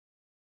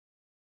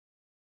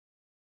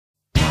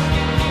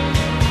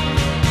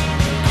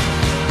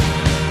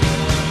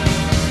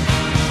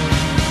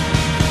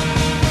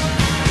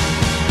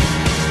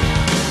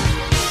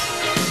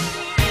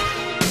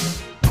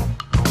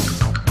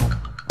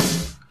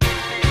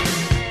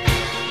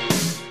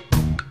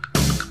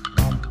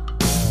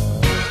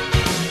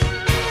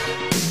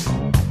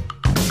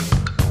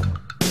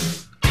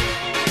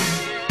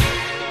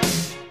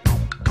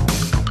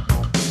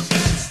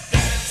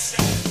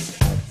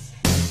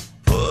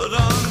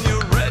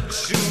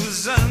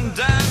blues and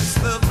dance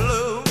the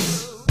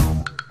blues.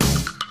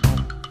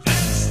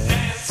 Let's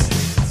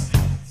dance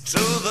to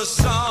the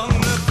song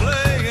they're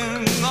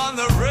playing on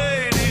the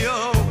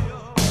radio.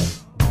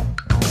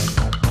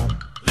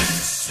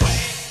 Let's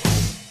sway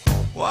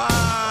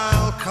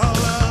while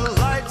color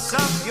lights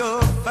up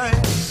your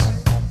face.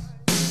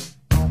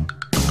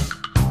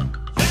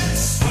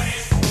 Let's sway,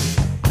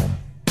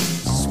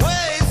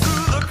 sway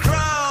through the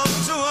crowd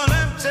to an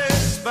empty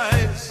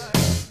space.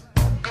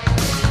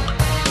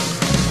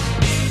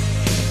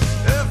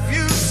 If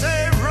you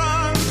say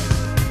run,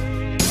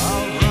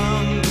 I'll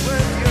run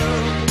with you.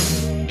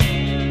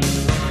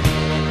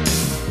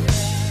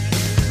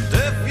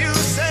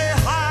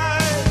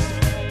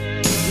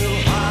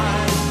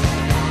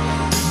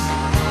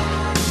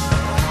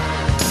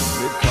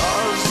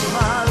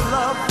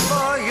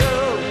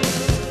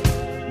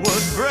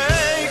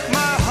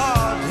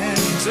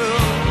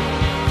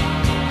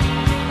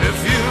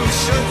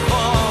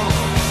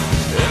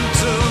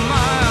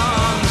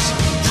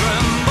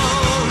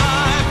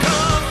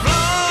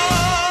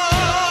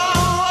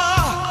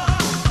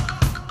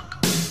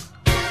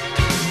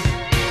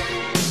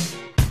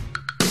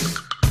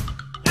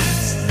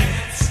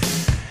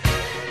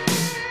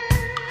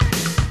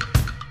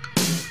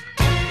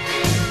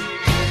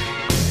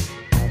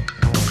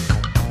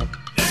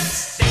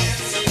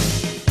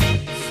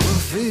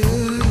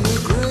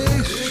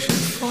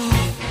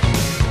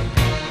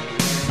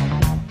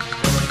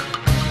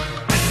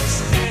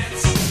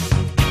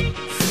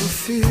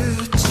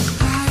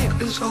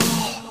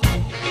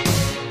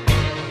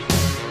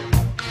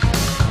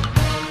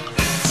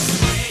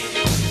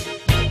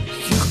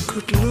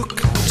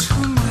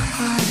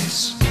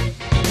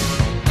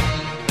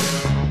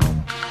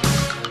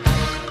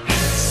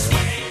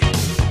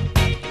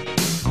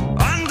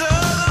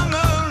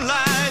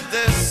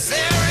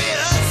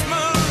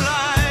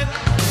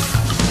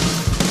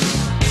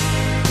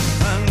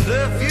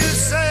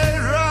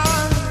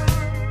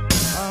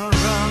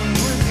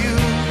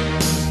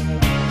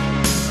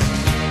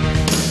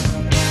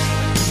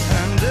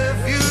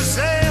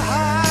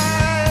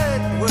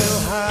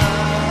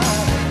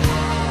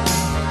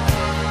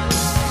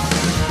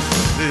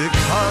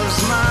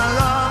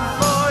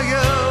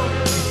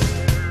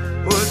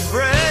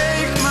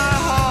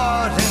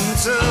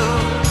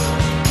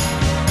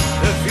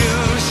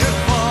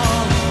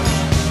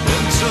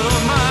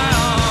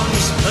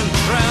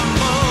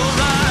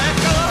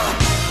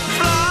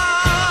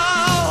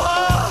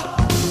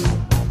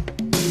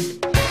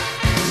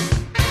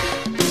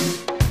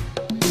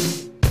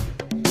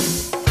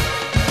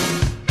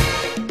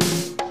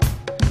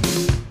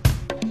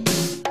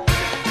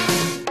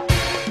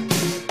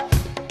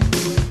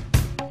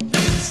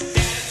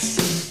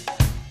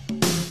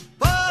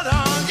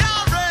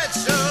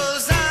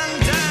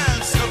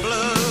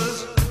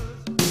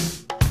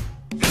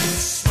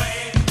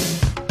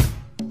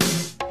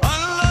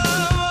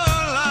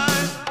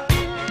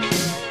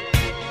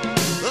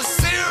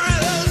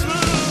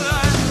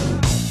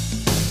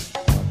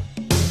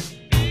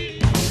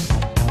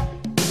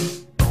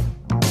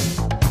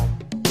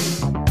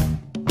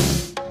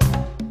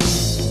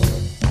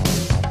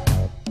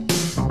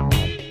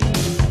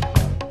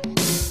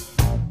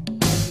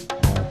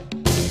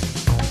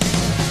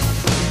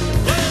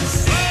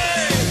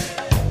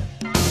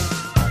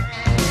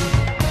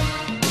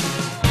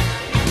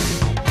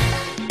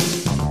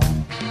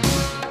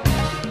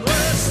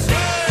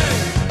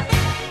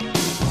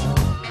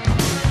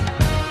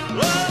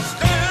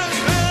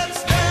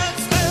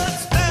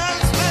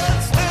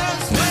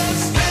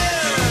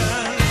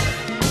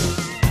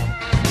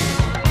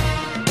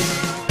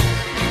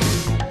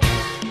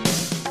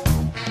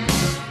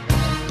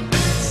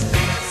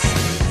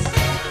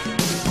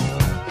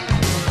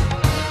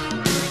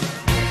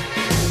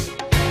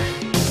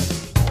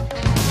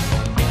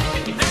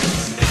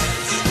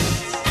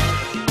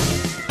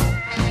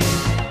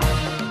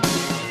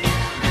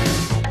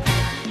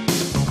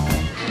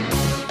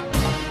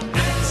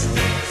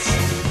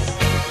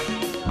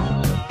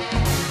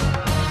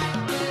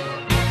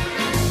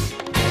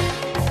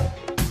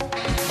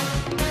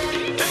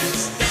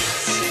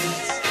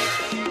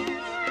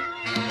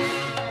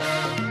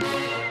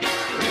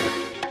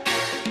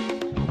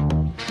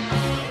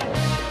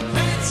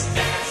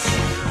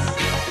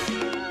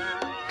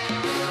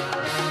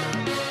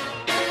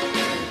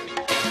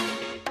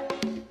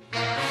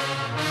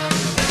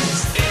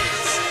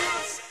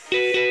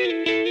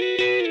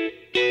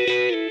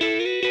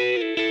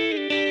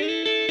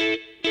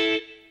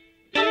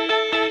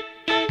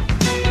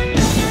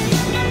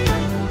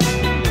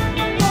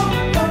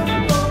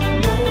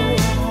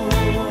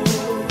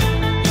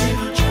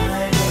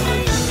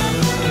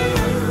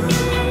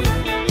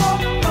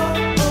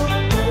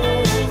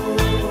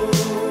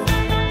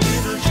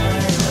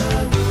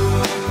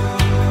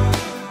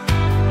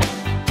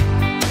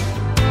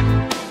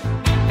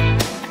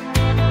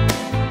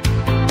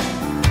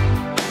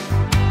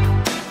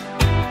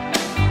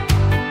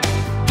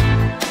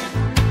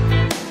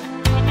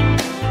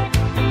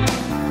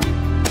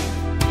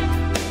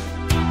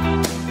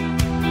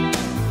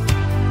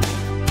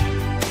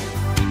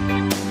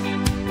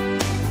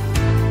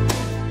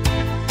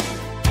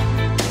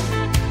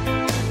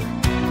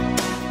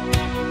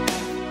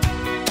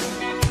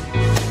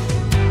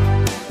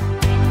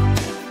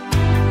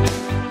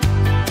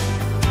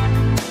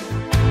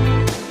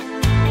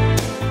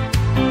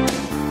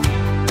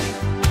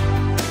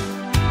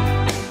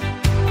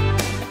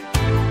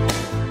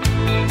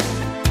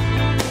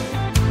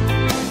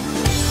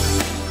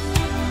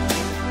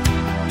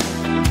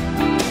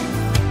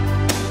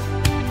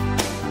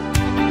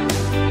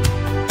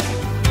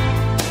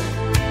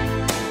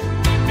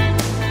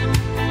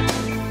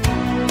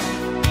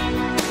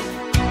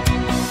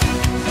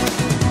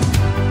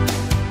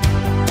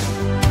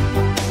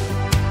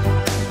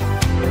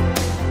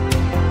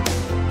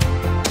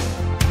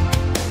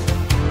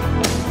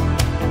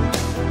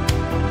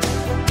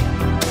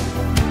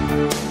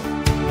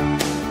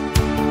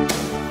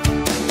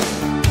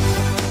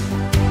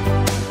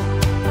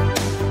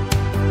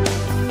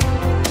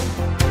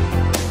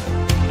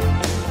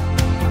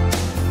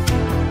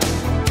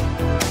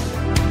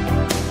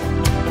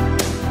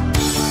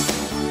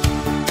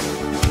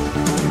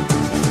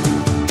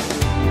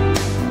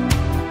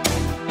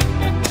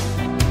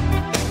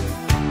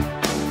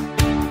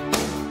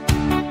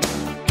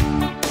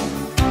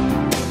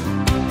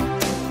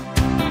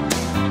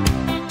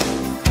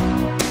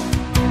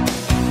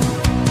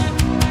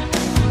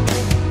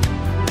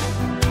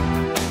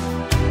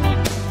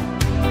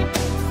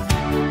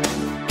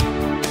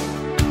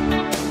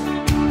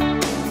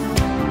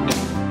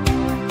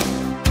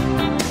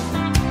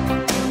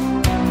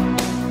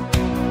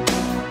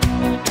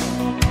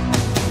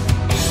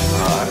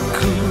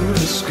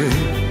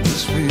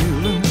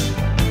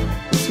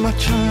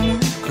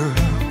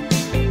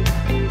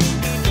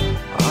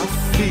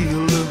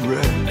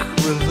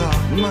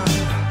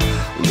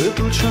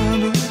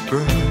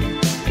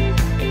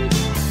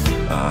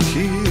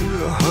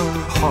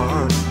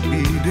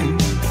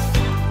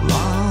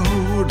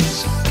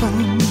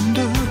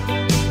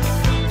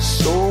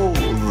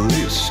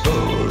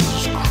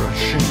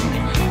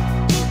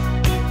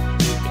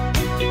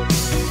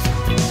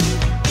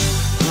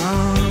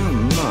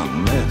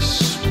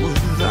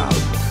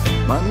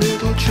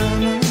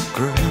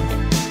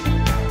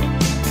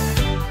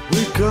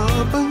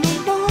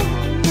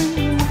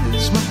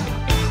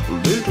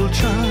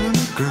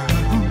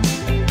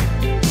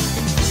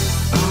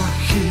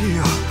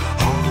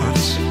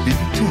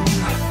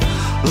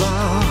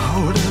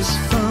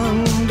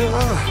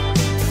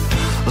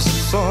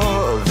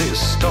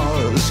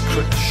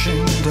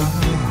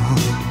 down.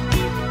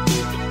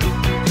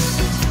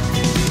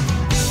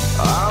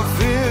 I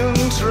feel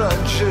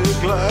tragic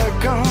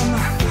like I'm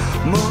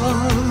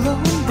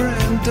Marlon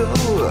Brando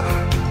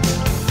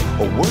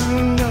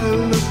when I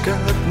look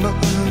at my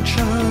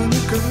China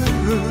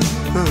girl.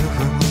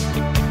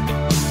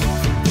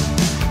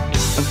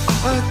 And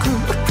I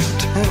could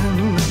pretend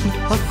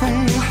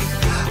nothing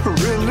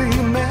really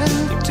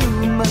meant too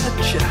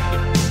much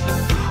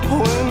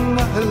when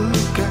I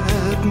look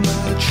at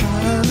my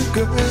China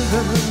girl.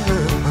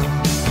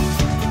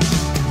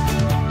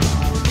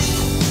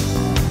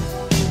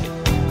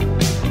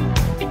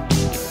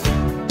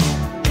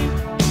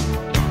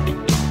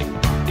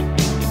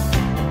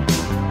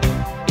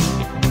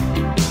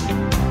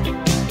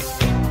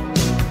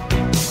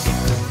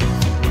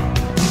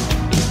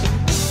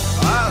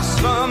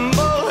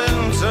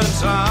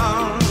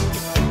 Town,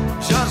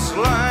 just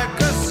like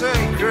a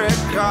sacred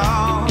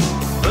cow.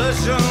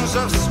 Visions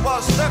of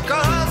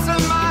swastikas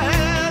in my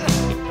head,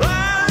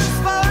 plans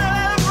for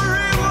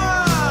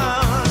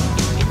everyone.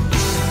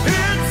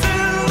 It's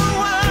in the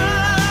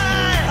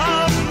way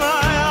of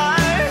my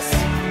eyes.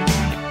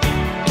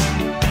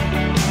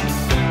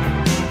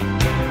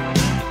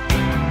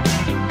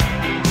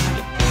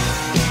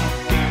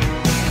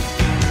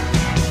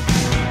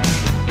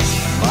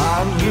 My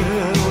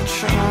little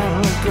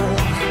China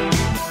girl,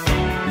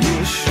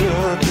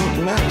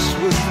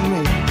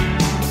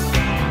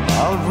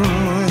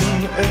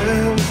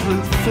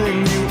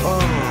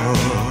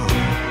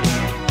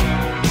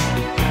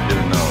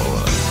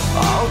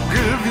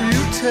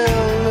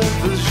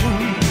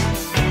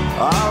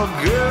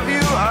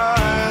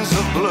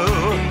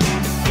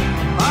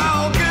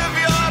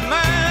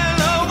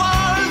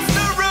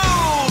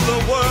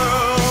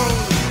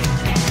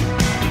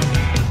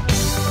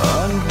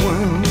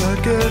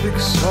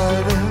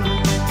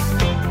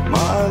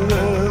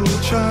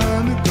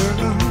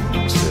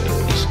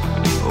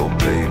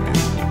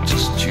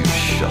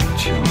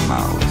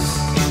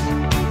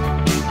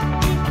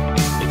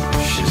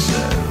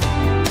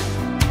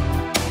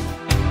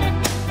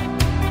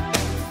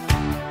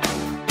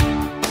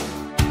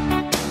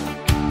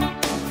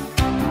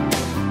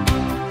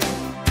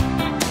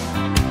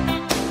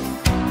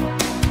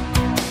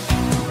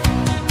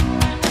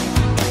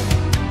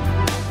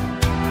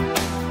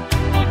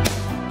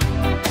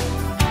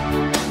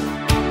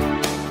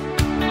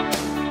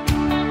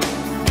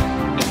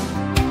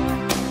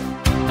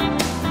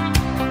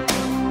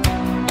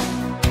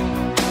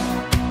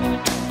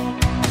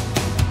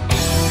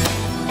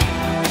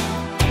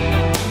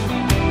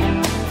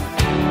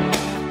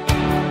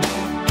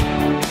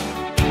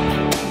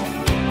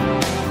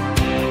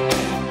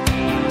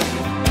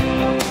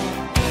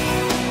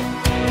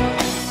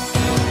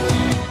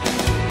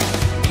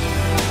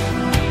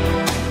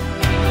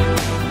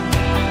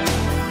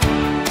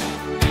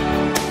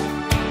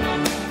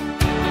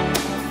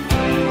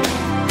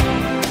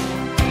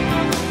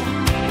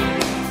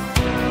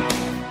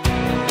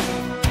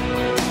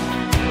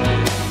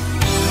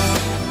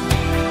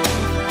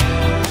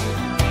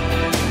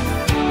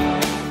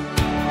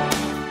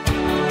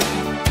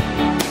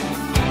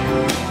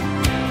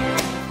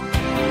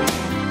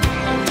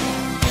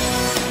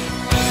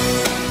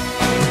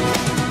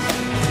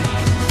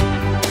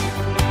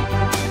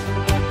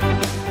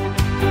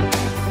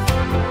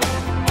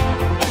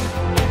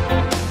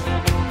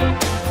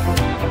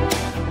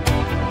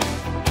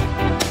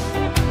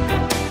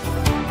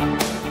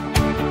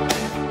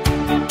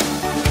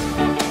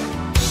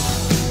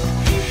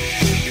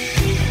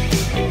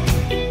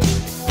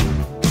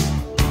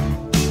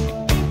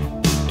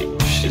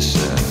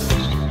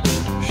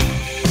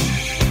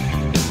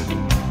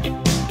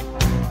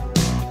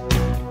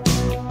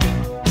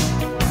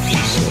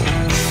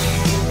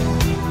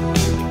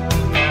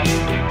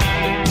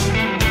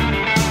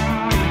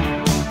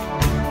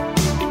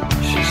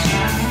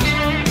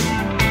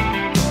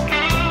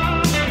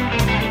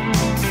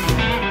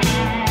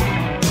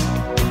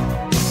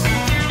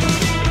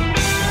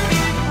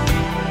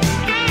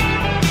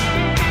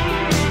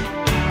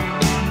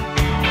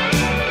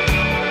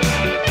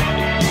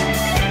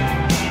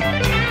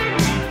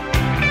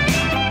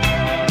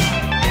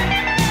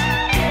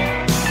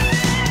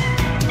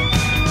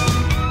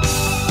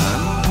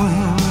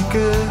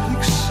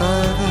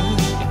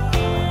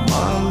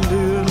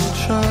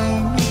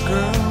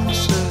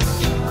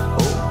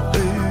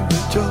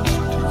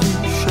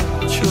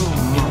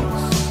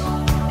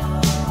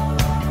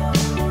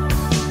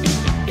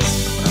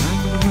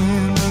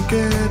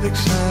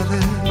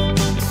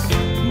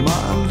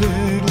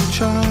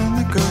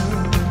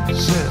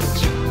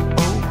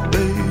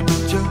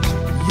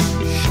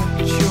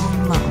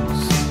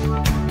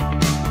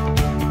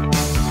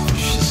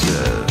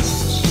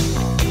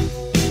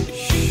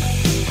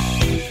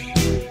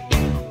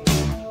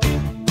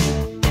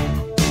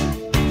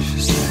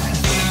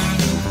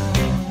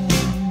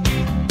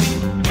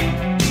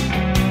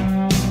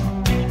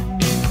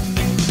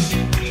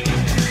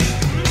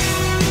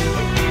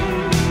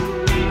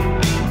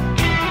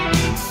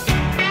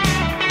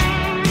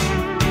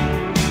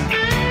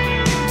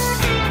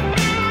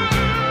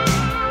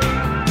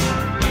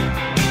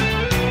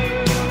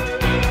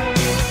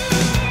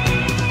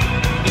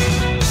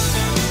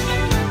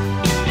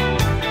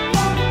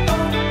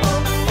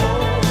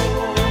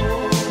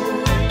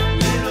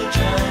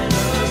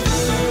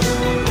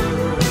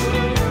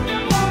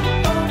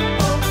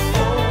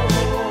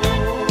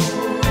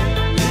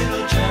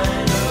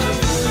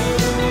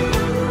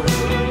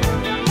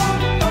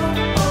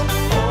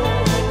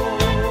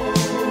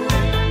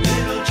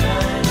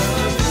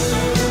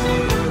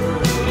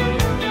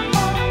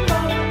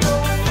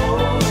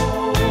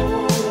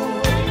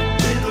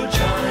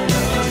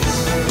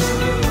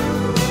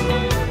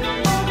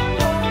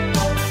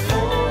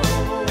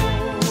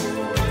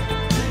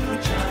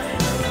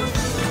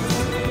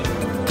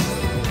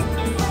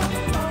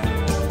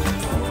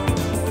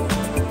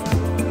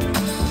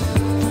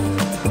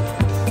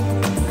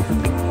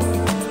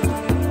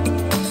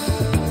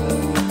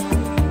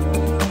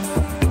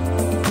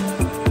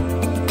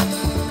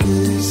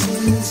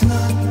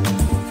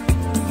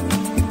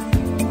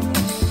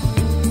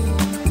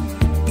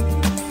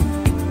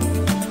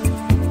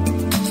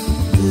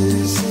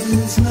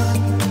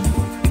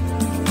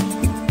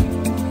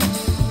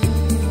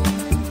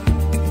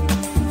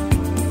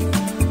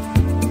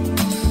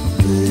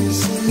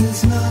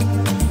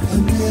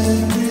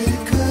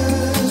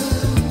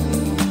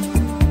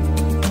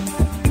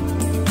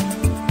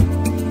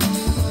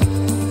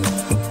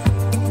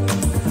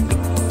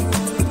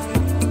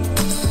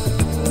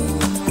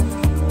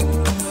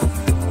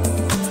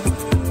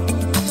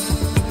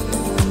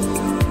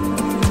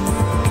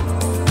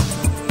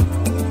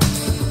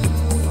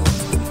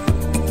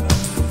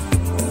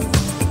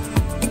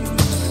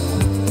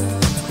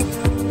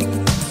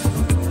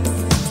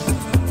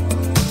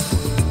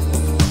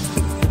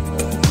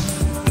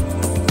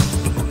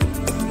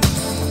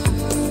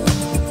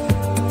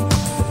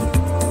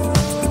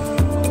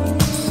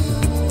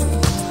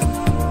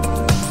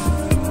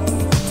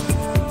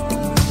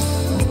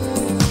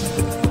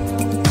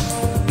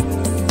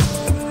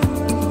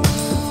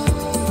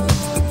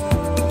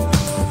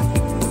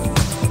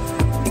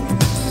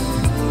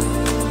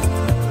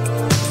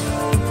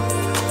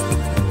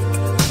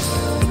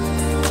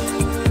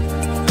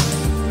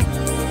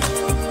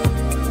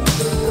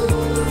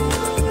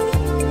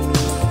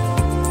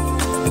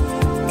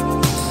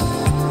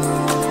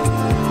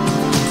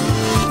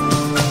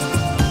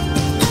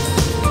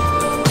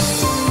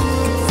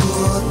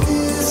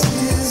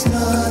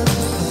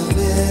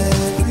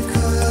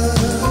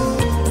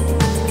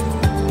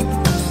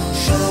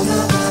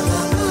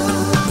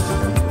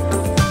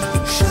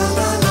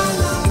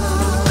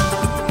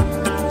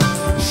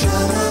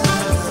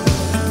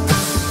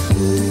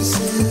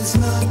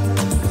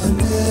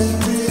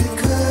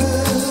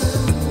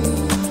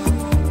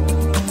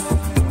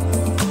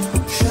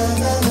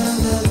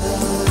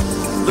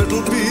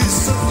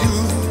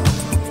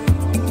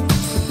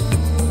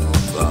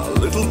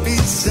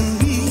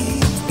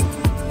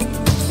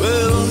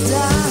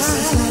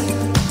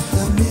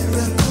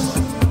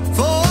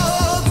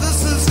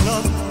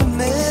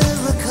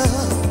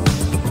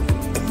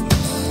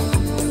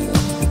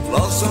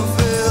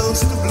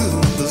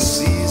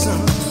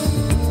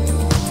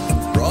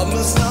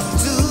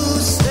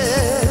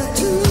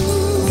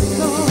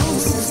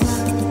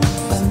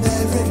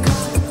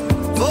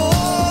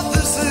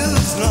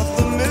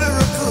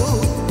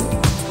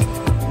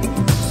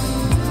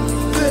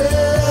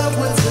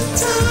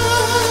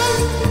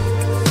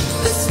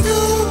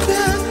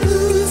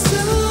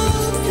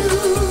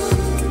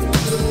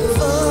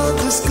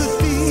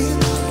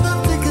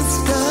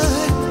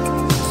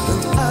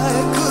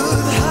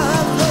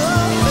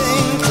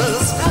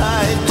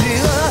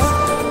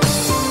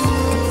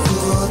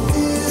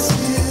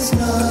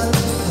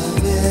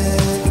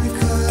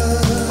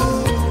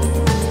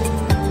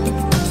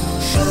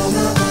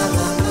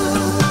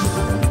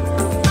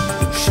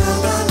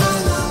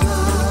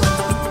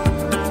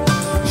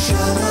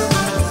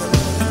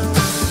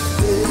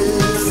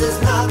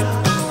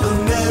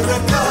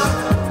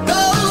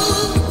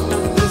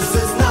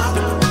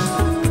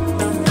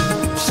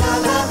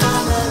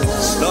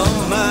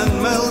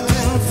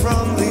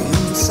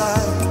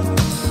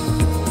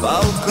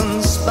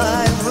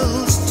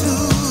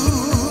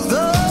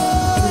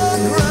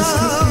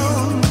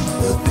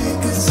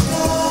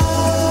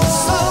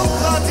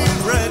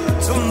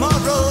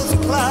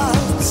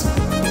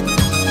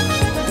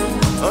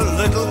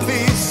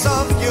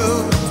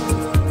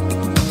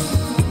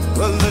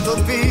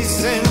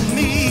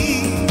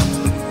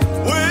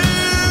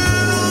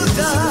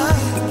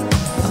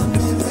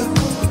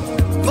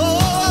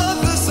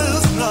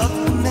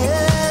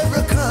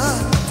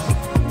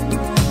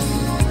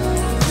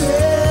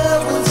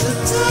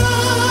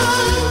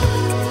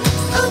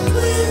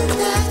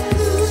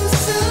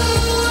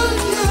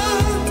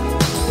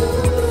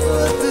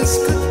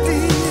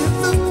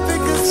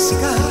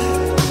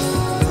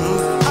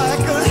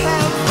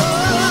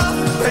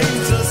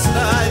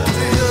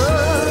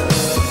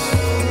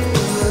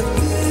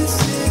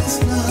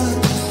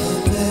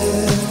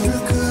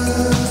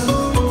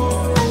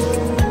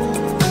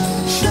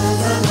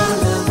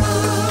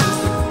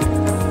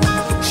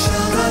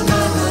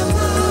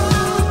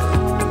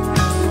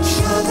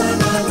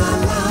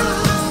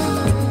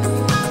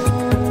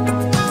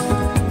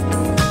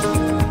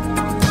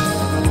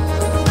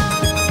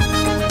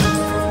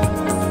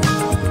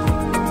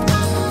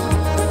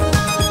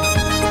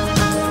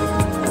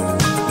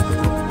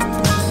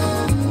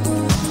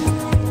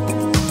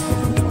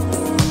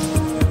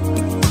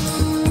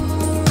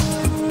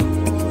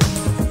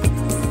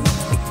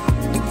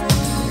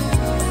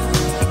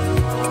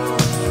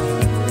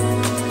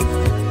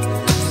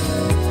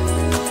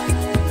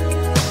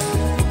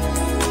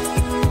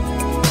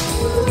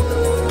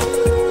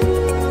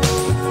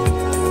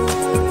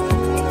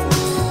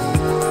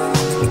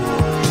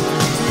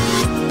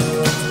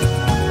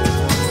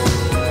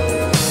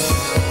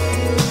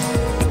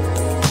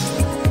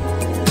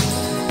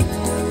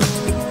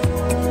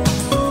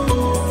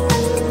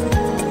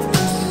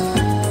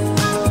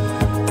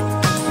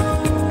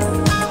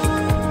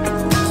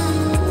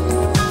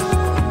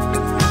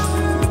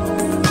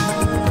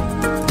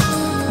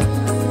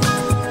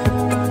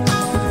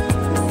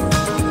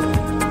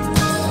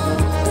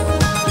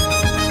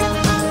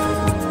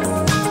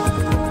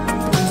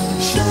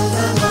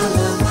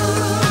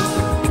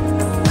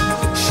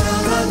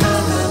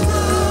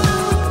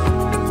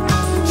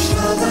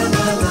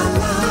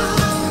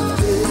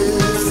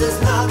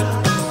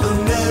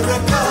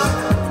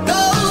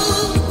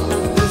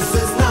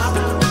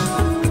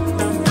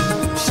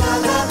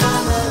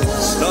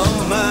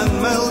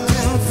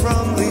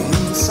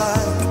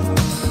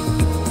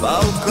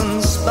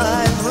 Falcon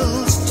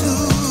spirals to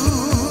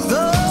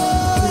the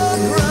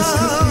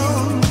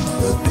ground.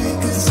 The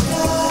biggest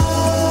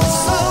sky.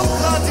 So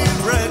bloody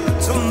red,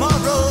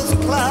 tomorrow's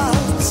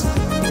clouds.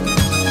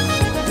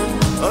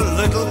 A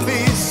little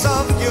piece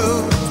of you,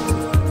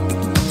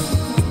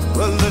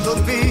 a little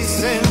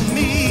piece in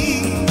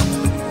me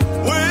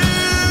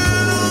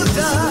will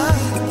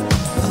die.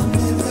 A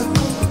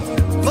miracle.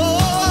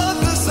 For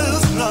this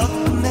is not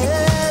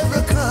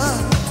America.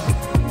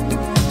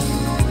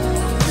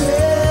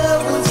 There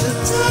was a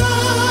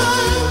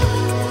time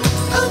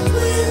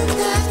when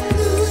that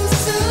blue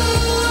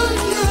sun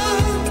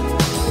young.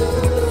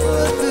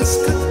 This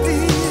could be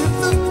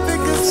the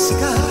biggest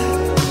sky.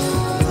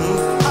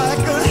 I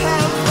could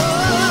have the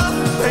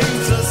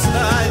faintest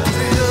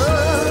idea.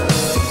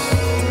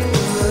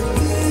 But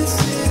this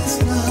is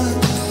not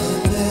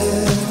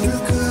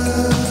America.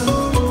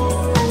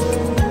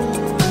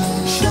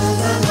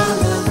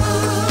 Sha-la-la-la-la.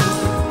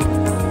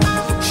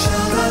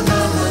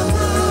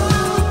 Sha-la-la-la-la.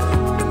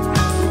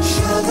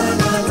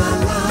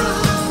 Sha-la-la-la-la.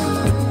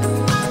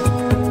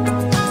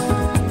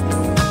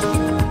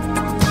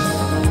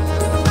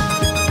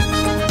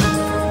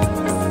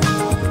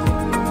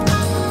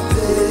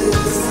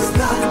 This is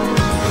not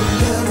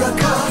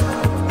America.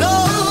 No,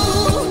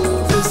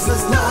 this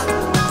is not.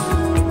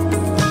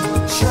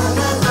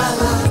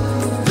 Sha-la-la-la.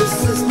 This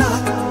is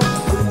not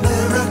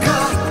America.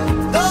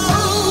 No,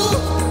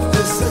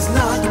 this is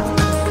not.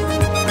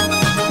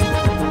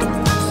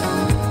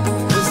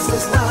 This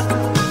is not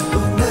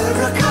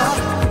America.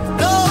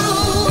 No,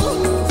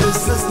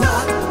 this is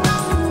not.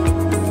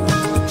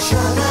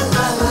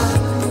 Sha-la-la-la.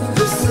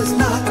 This is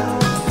not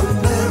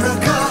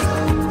America.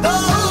 No,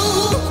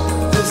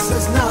 this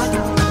is not.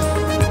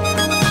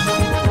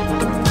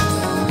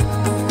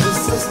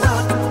 This is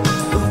not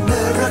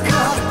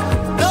America.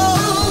 No,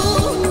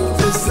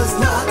 this is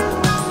not.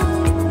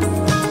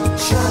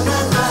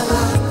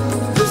 Sha-la-la-la.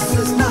 This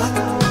is not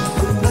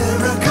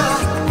America.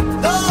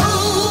 No,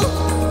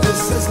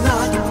 this is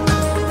not.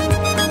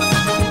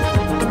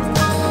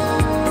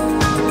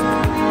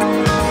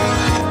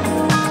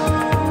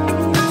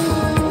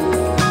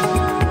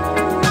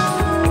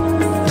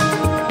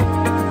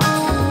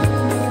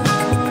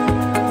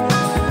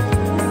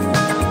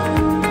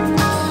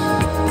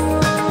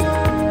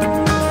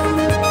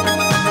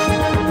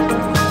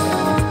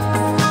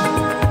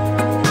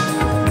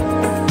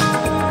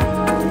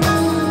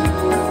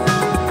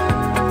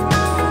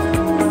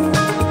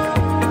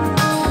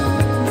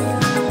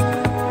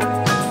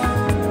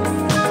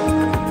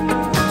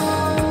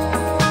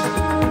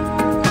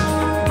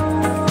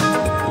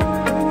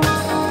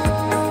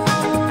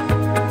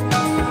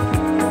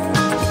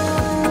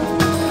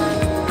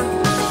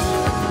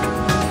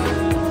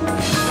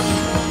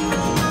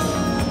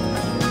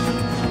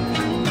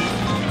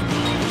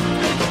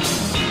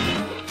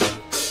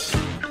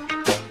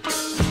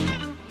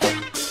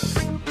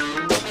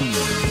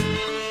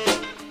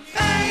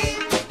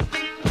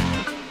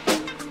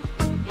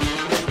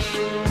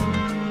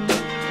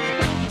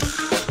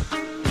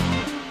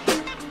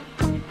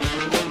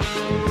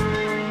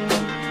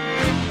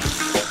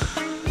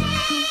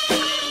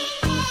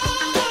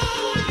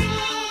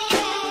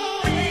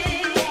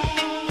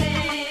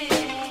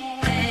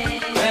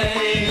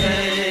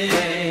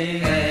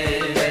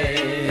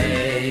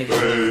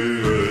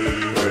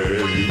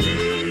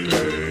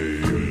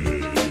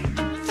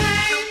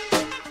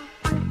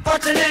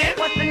 What's the name?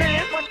 What's the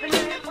name? What's the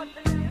name? What's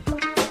the name?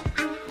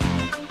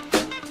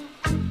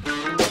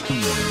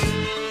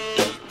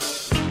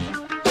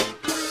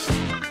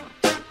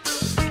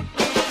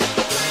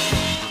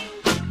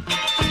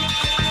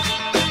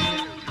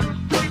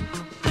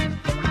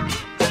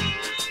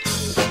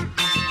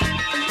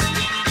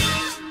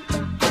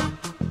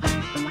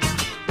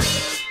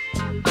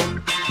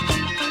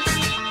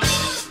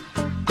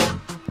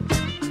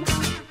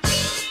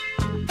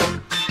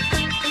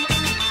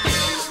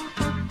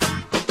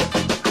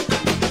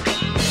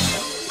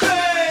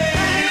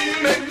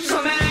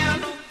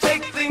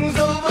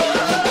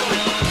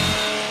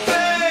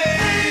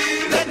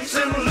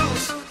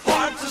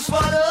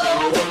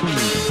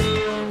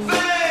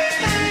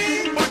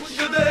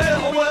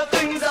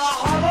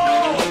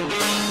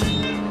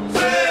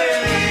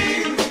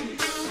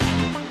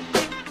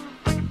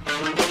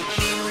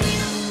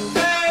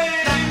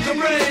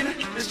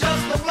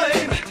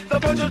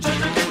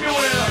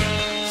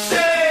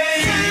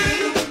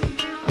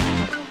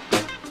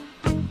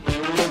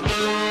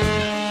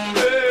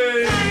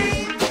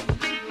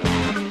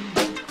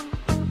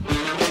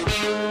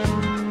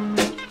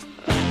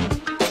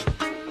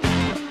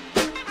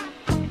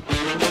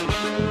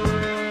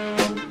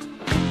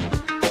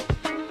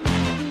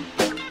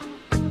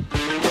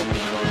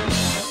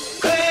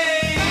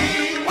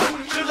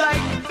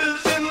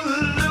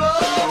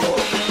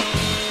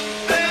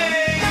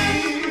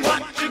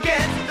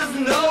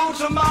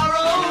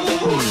 Tomorrow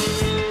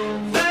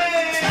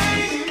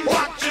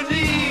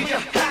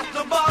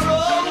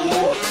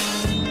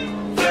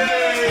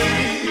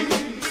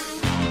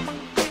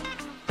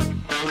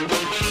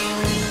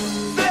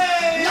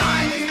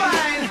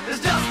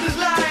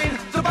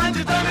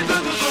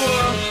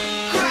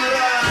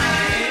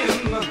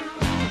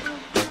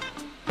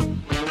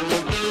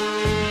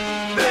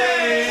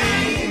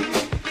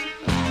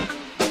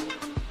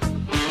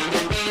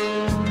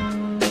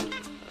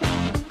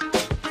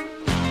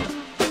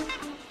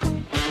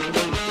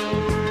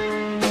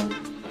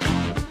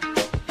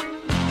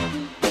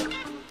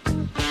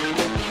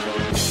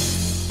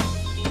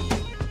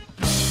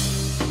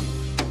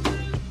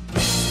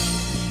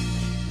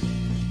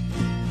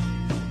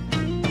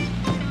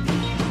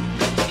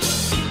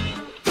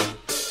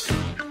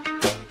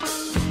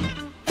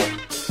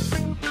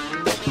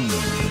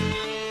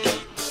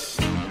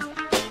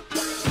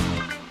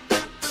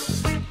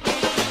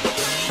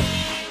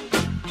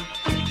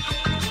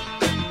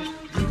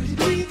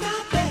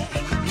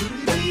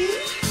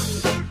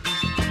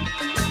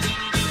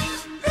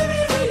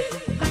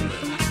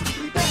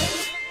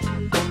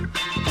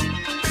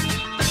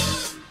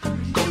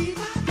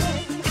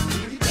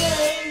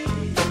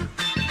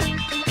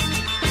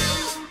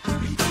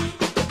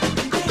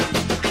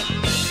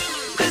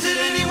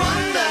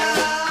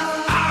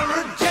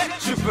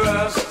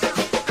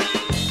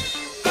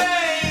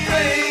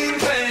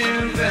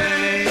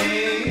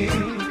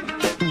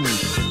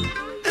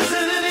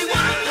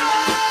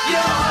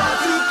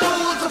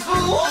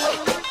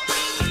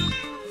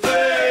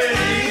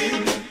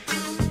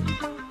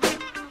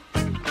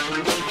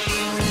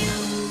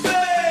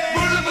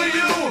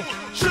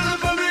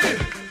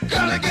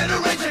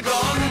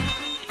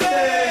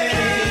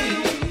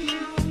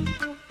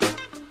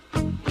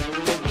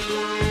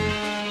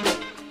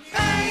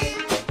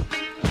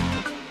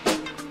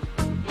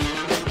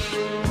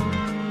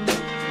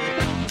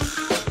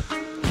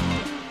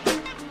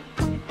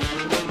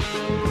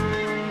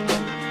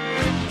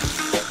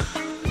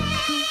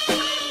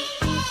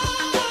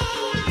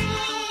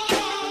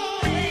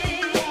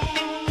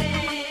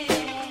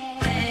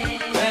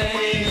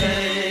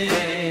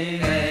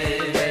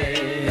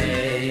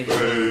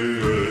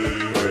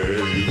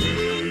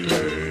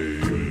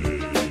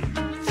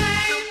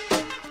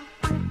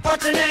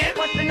What's the name?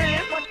 What's the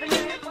name? What's the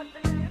name? What's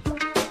the name?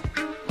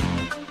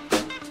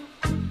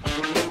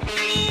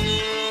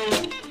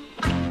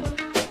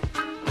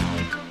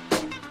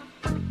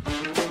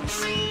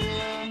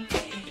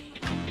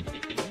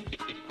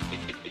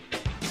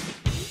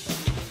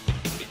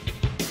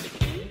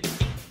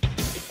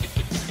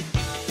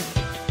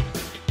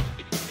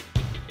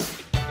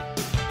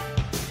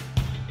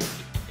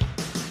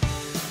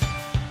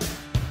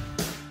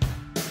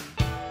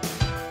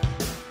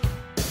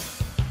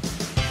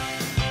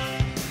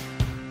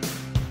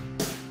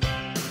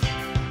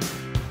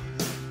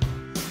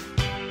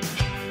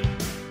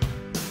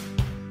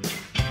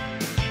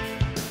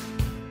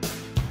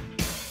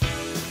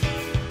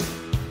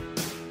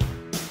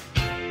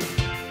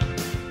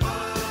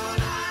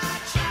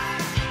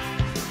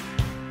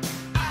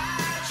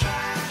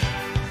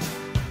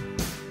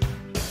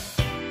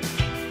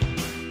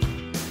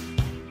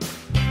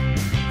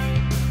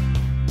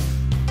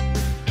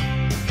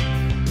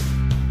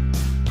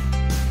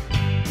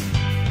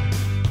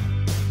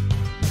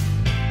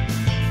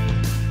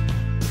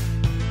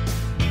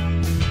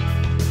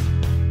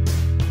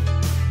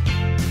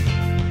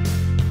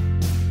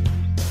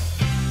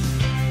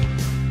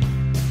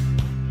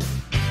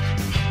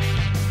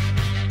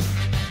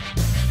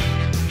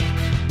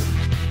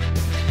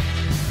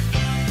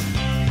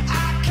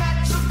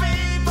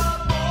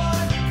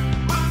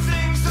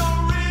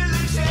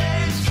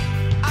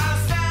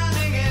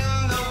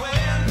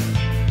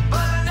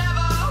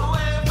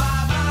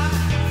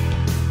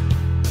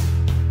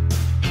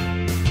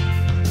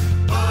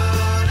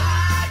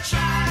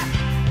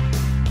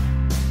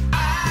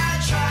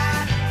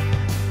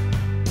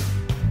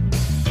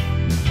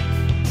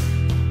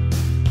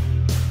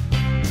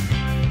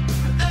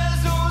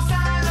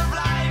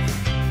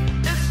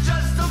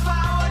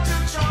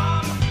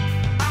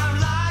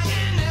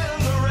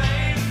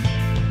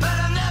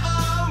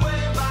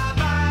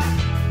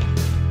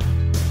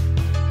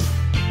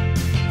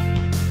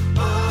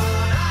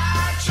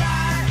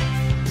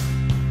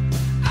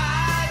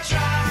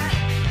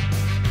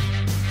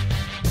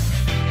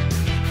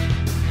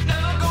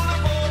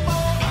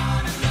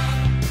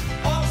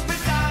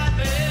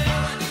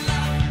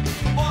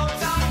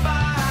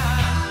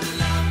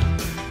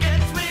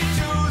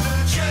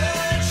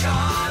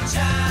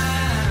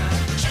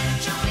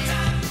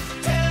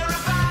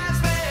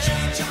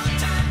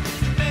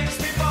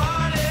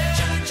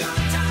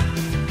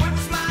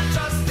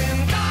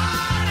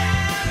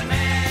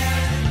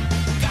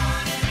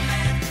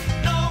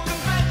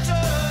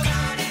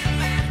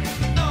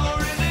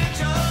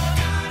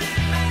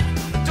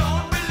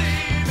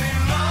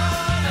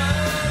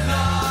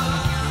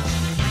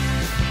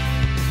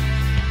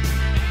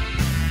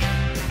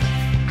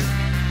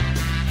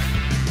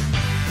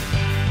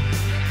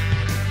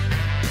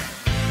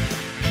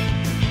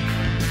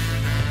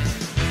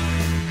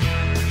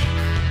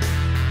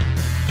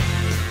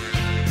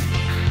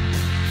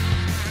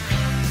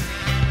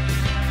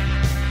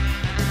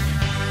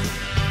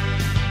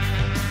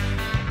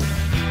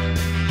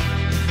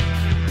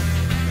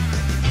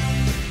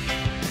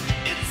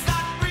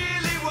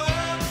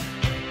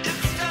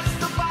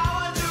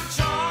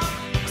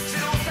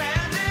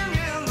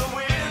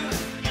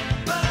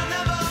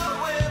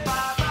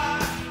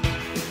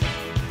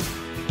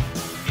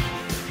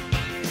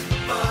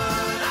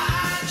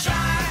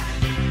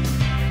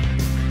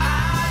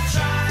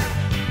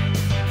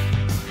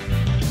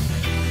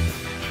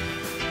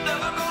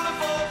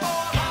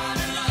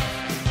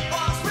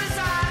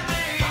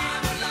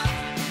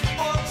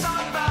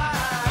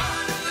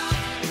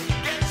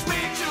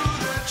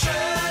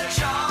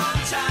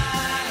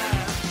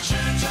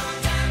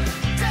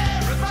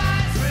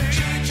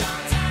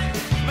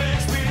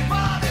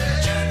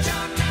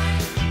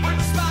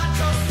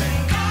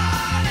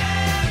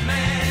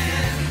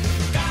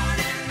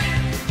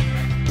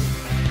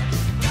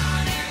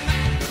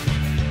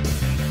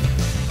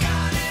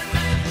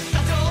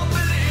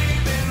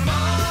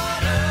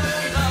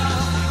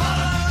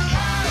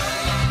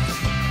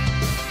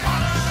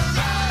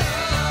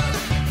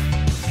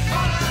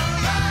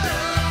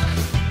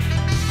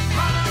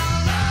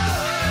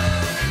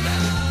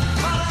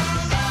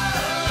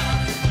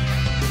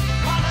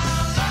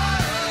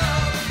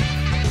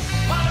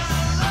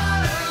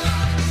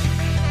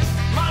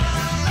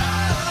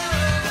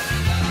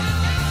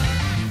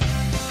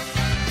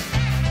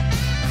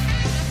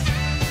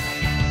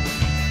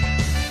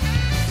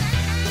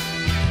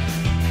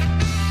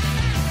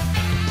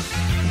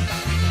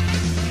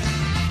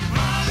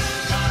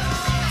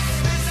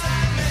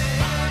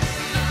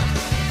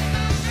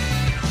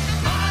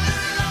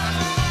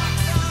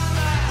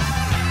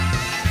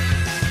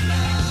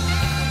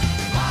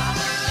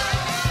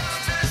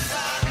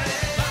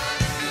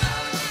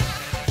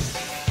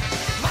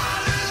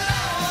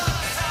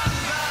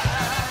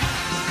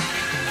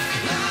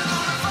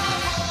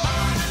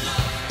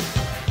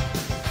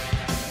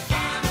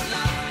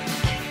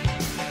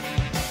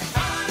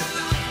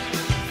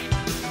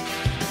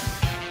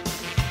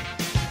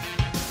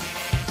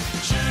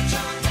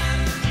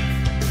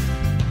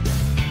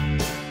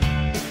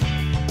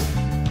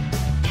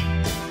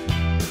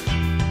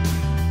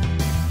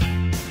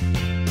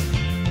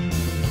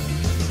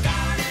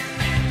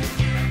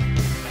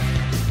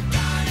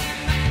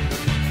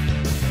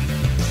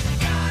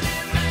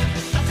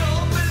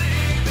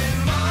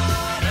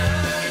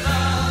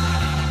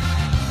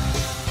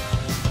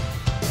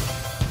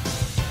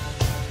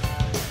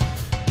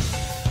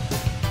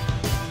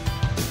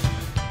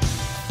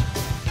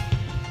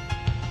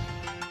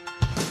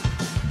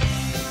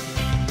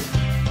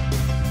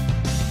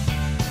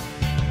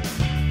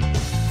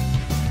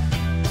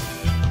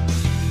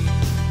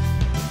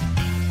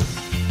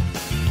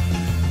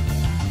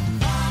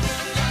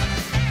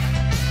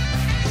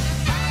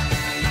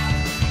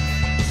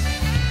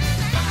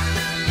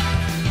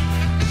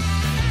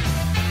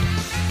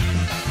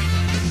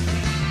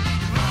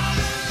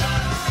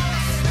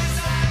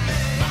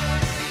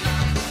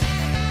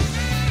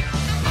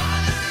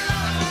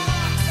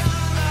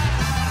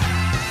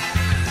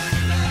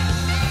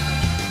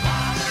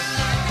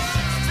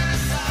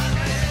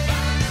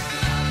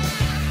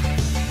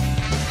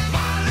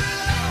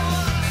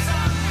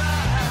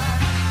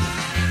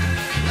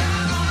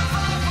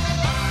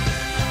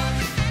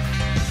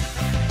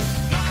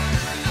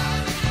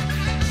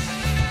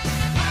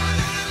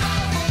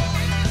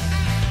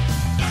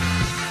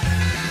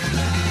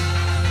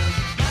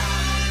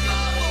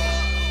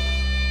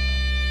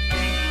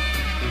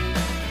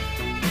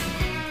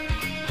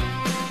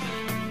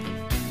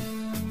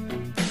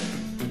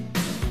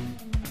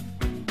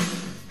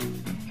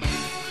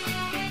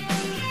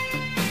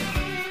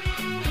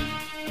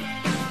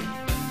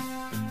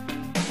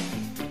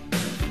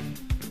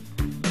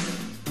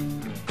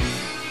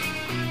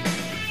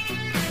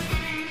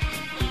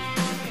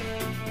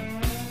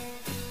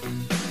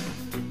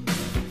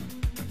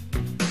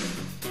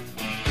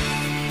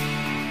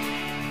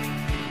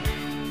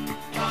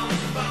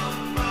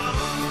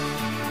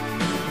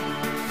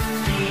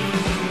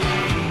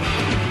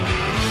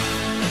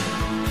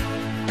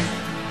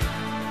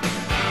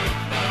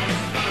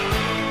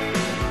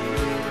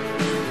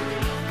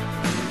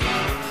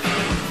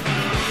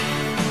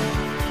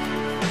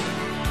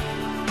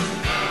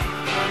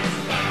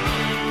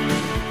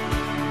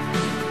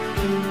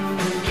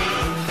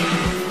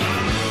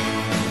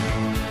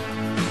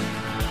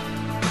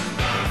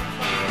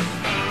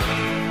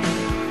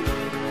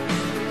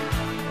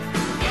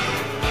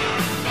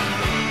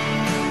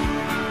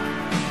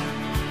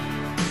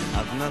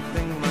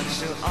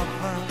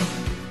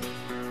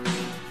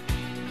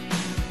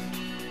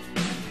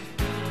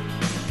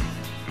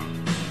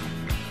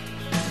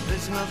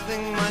 there's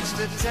nothing much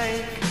to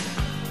take.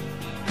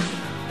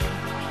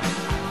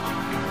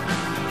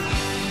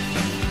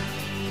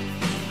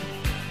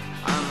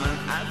 I'm an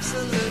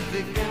absolute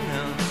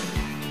beginner,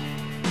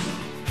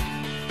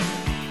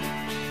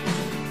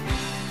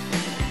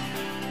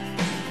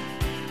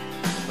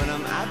 but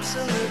I'm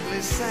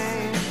absolutely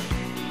sane.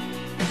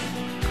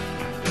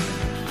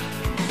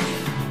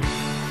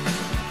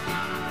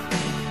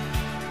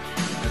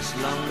 As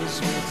long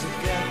as we're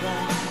together,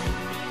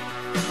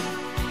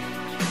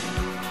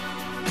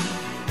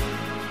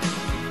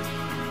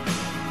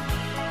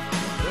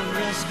 the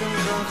rest can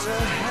go to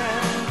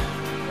hell.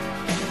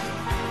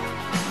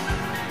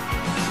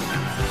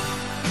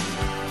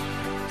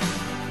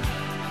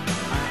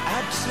 I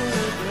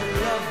absolutely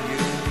love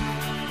you,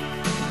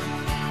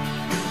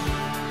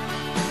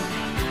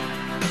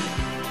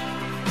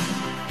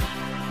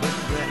 but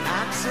we're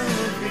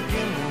absolute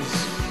beginners.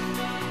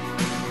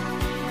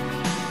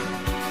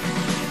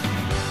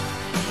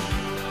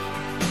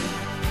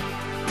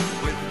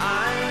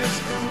 Eyes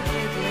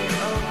completely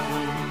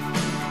open,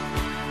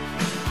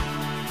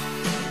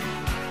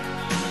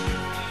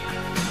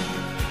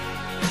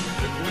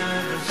 but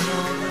neither's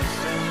all the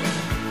same.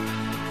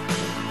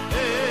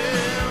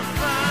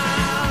 If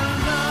our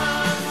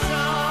love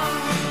song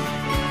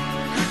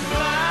could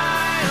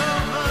fly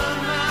over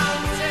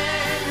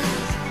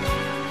mountains,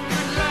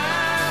 could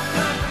laugh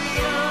at the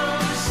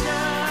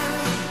ocean,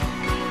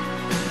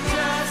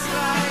 just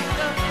like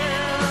the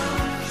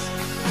hills,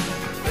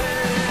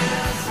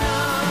 there's no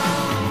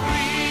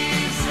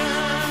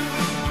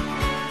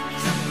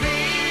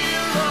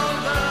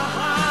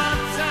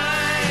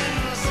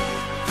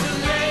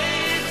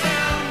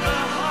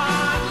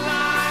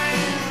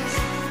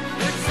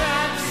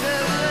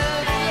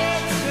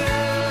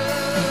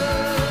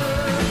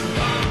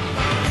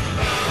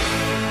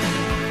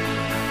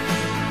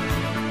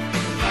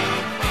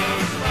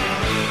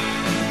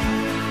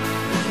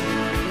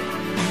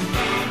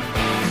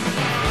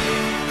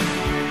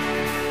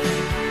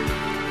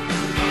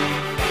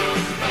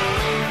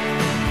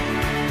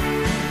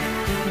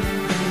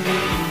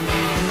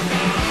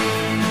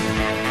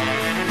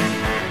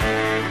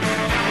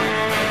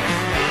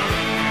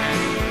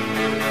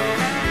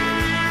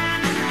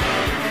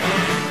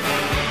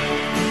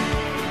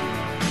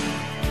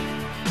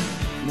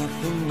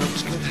nothing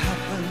much could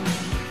happen.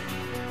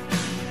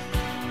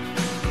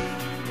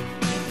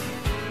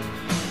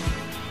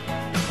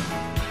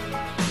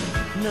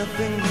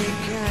 Nothing we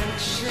can't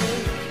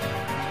shake.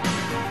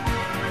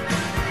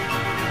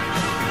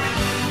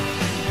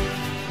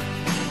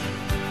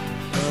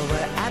 Oh,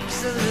 we're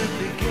absolute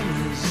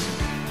beginners,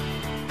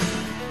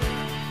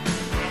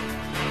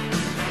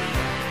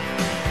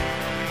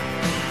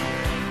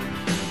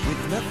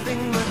 with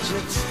nothing much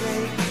at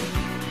stake.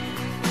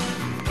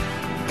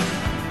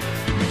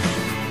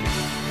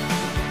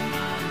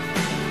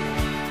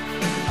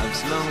 As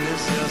long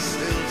as you're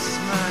still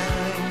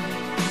smiling,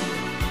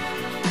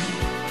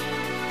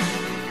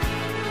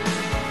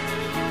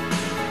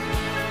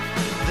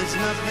 there's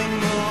nothing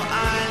more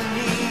I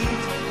need.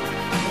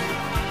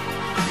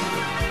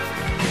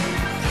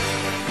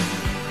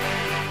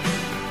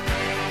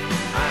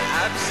 I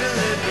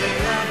absolutely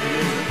love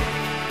you,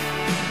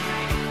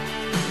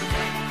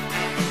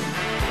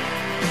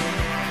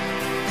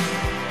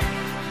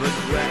 but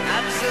we're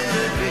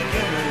absolute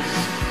beginners.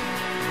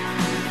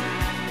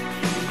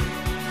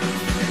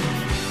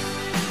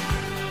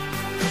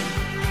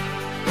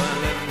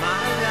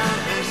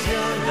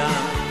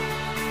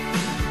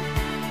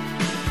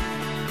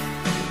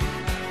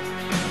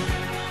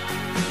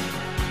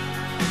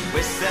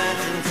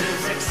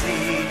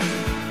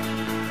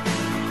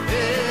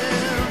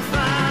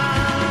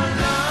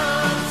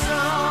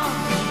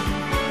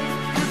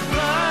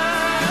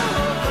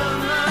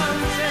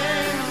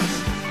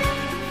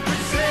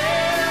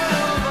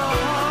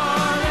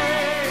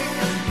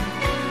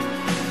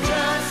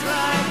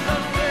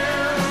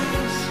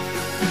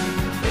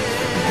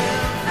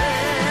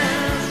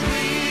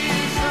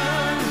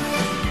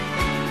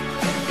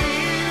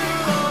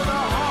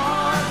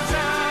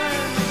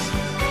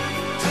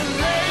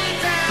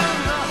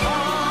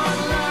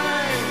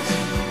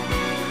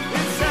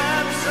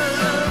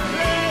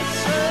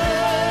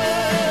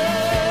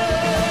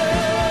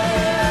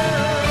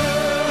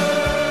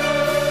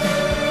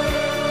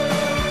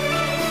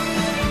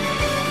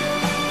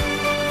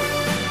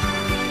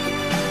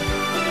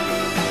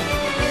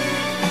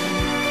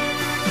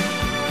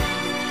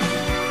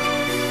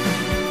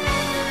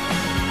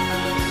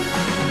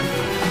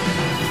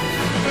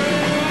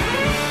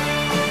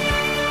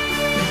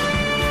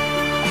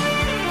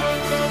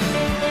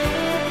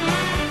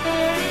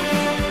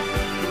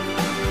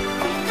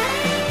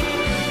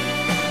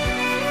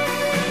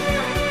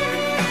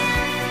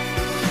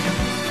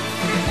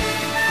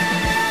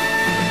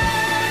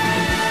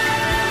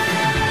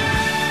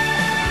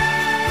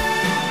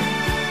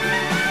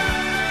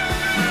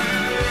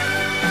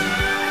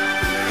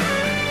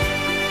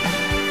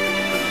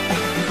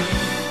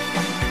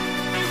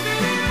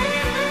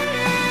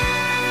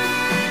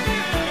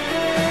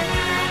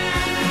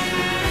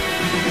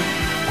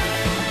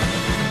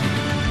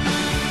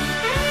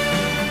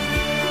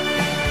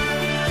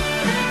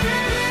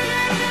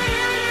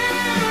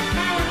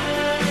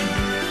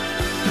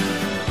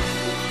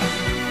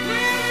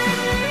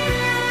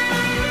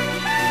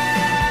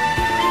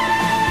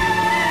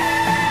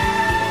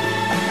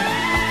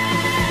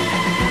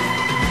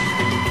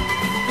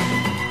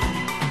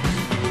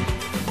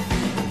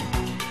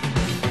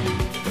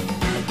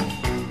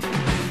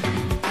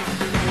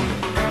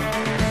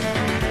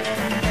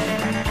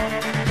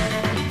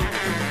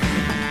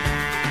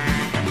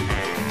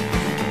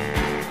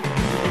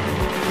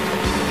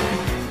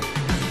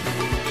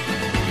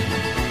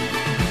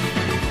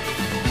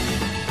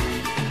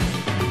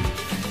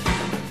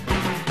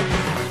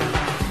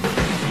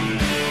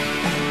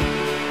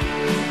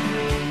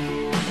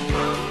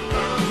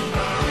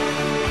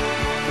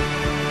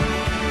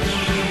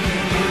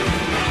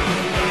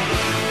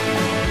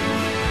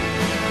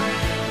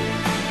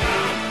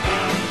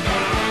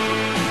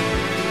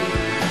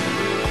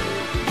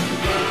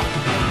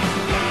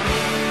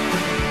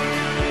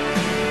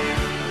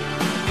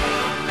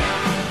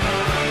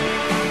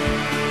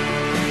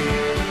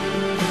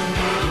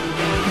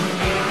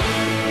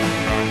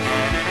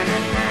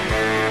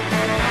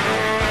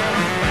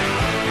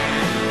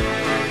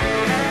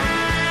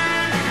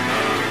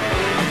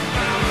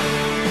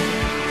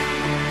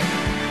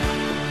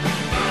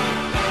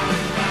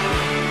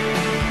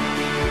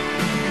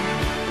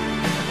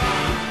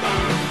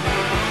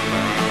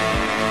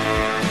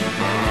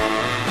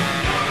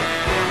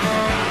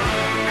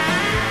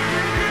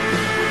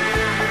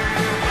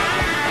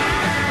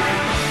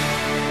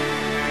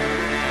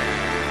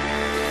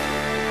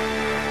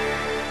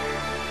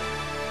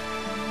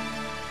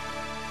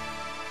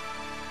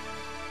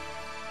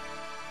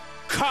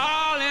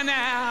 going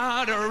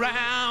out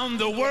around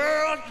the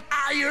world.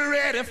 Are you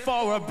ready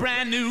for a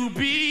brand new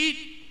beat?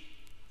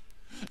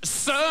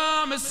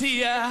 Summer's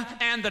here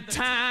and the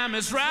time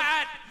is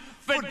right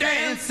for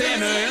dancing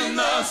in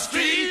the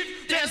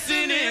street,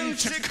 dancing in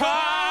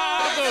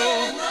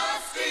Chicago,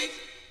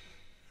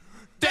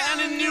 down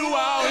in New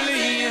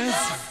Orleans,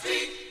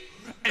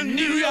 in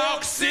New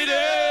York City.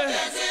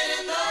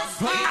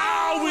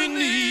 All we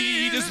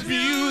need is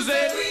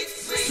music,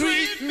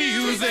 sweet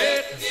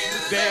music.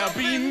 There'll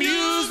be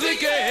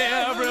music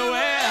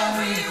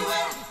everywhere.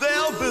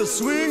 There'll be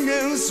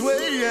swinging,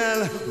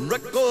 swaying,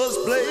 records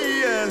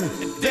playing,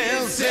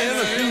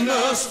 dancing in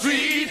the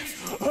street.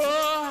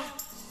 Oh,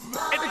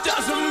 it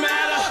doesn't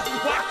matter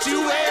what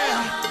you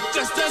wear,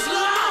 just as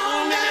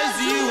long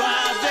as you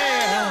are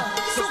there.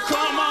 So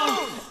come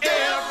on,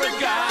 every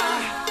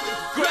guy,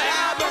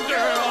 grab a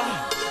girl.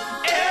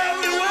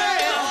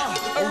 Everywhere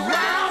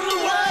around the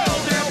world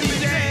they'll be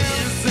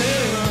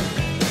dancing,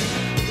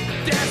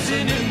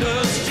 dancing in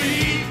the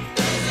street.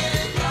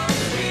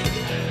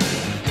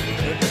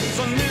 It's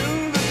an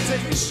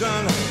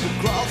invitation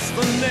across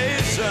the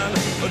nation,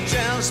 a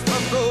chance for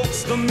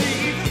folks to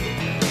meet.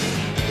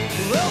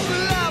 They'll be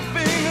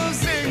laughing and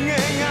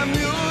singing and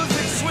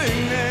music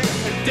swinging,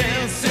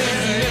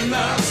 Dancing in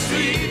the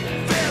street,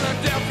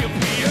 Philadelphia,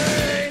 PA.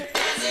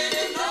 Dancing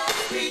in the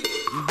street,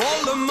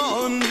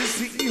 Baltimore, DC.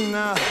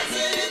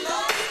 dancing in the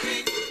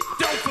street,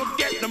 Don't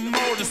forget the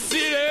Motor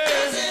City.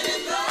 dancing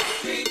in the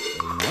street,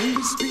 On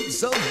the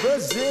streets of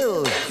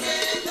Brazil,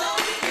 dancing in the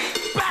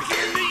street, Back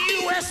in the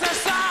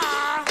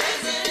USSR,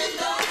 dancing in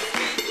the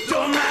street,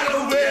 don't matter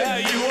where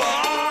you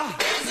are,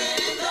 dancing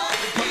in the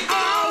street.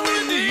 all we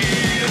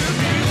need is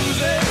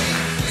music,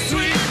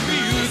 sweet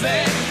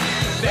music.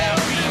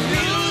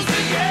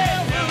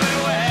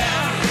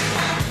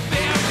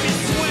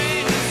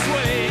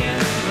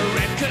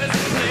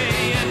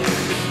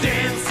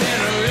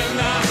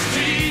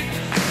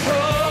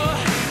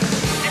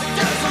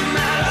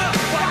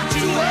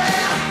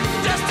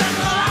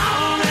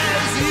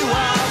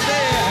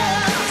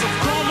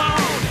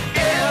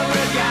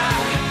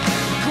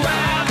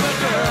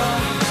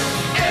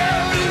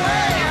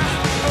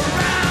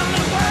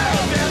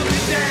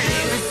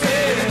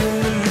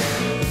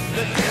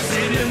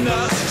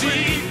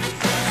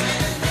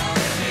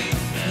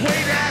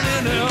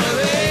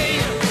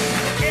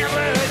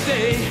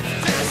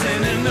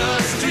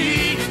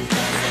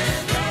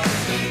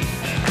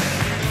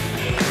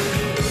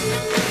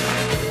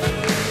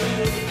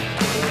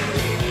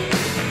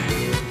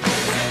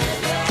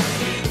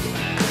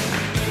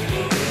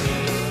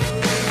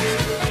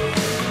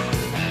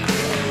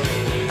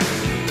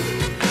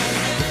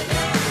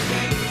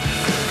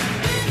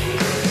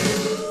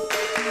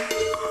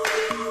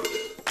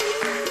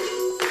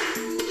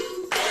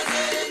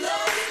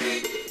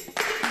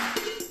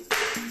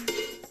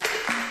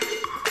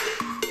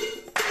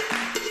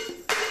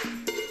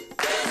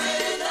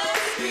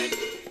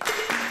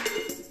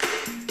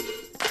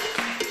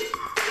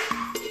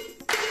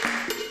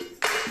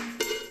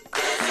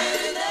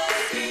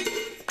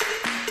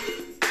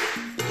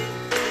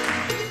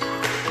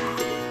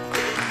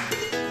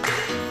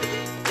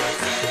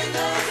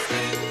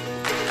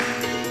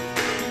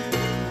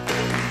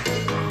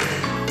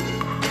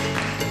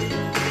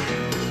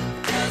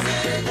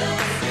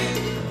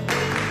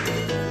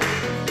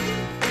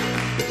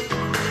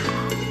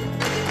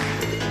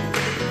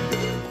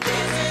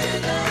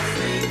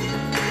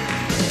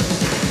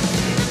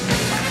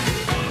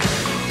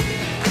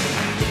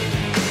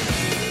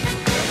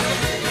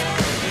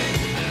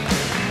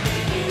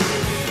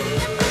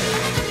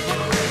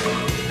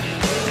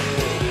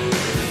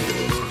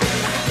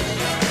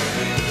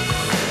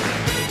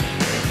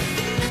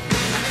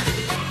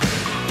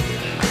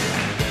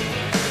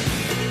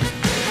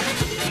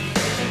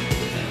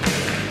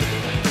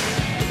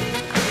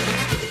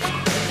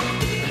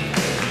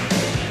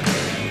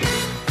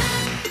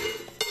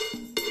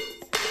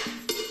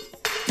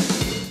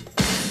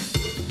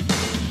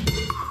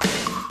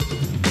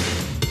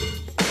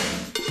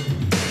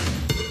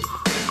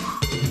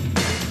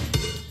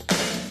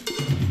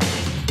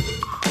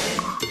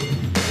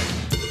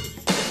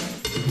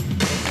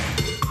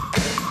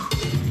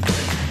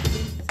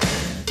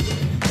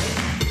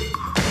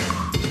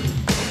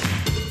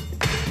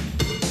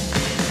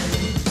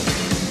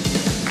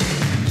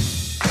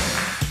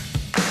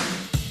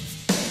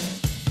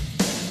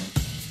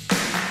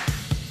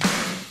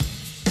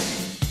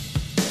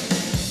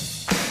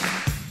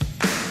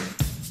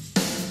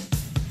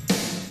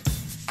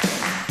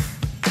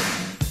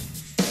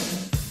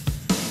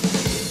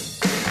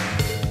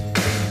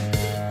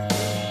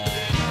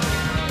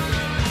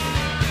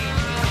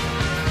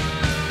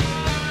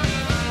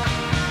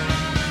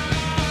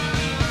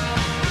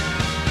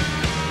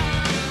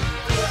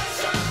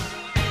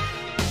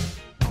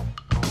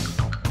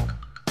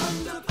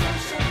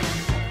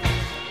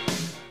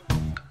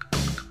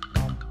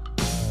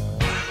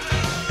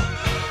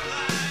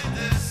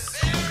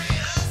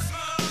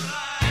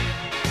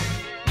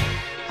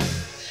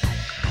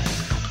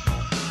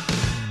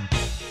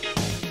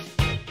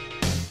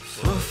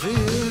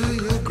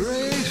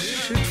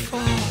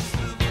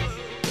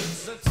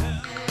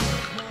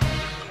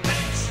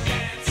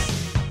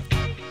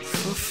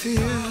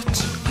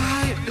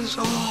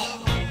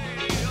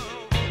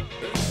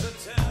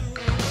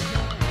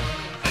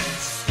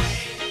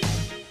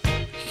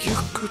 you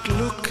could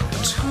look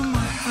into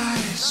my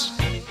eyes.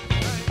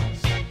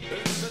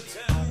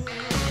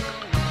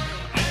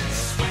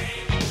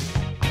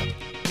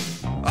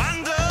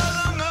 Under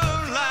the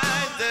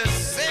moonlight, this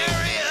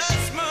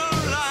serious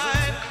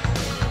moonlight.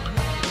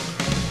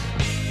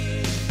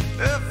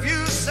 If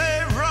you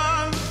say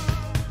run,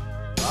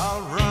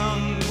 I'll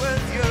run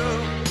with you.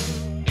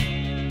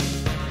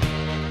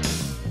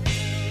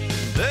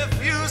 If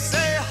you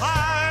say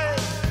hide,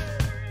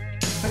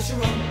 I shall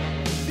run.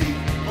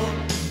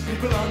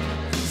 People on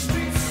the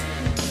streets,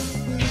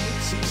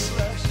 bullets and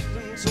slashed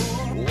and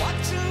torn,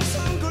 watching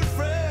some good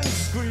friends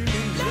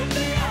screaming, let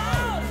me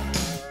out.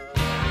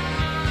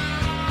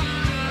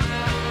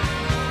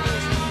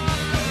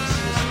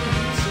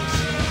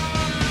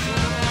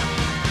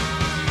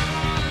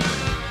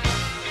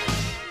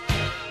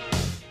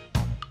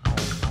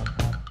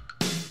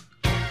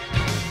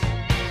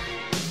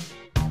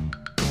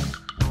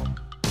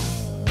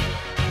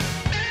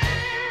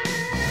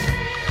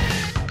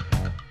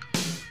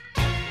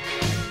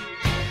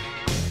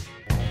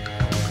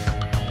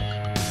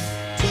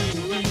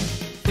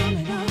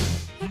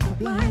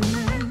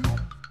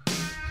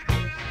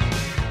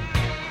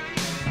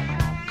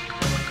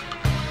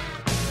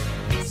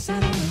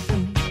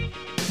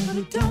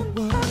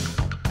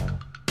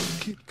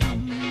 Keep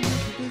coming,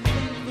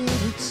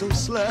 bullets so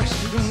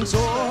slashed and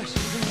torn.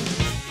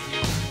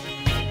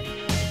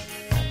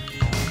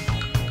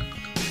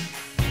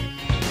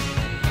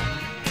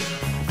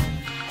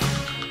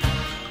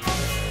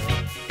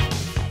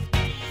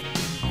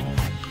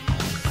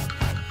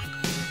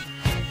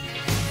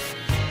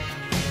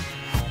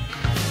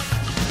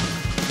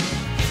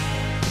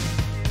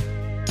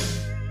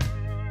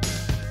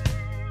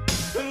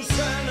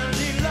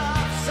 Insanity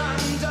laughs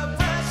under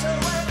pressure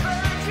with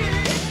baby.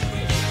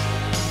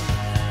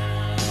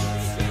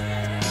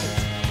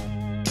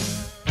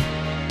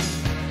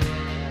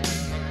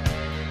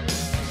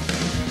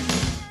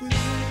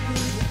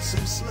 With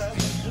some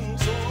slashed and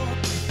torn.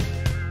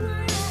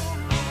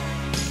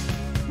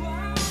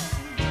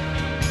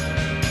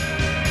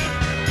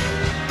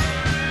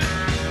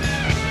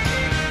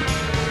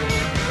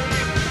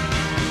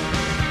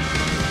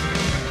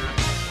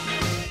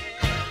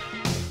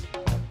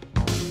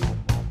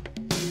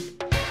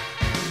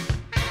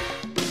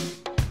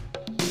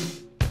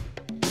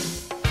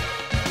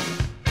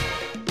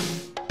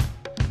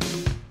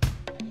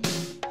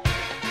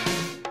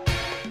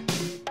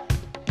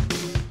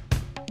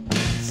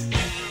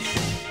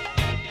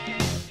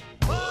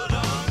 Put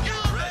on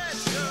your red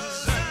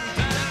shoes and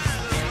dance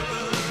the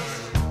blues.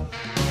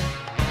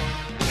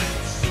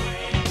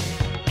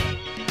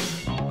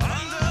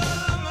 Under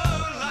the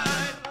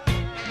moonlight,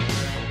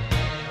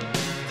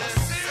 the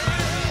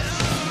serious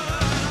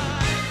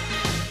moonlight.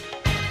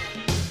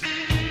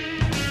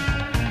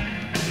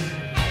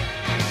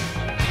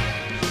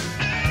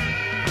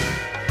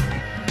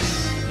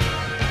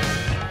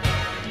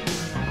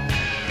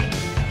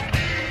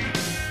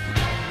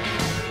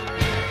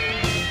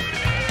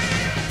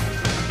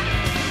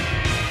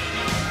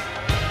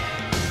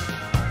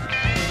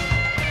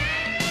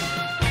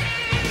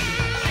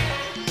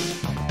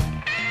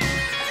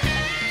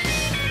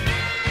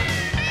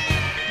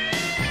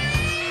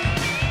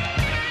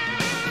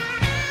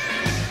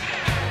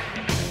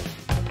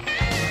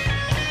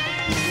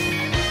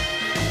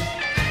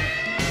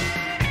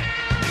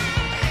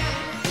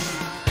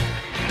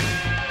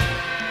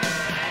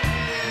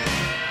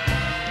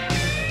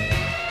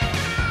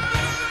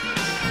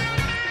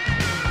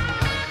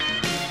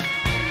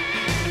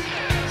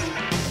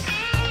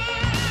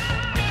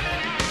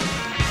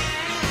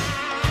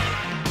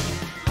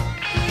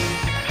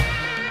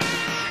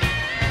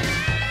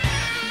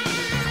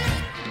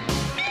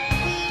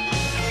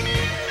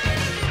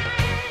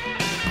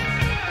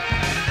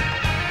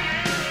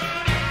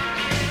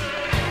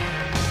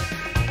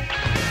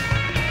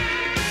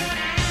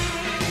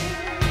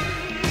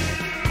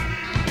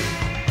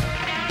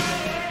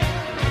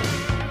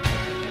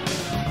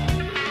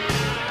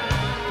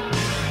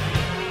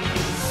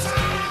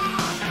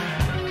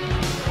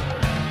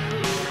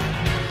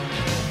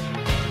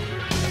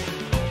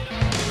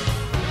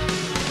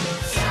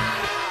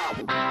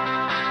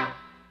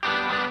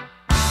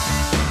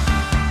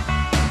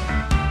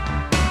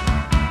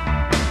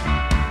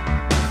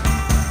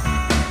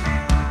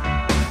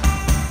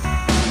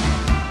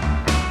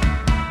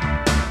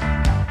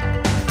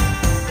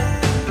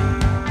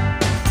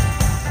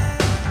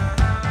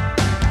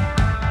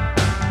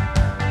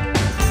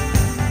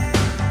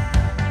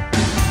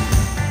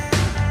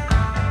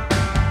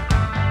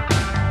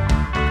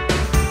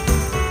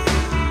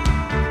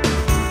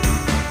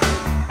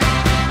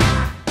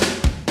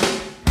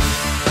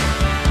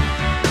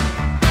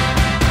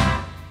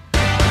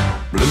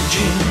 Blue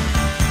Jean,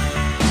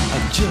 I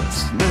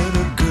just met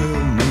a girl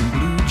named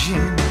Blue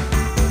Jean.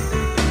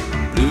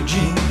 Blue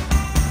Jean,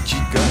 she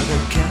got a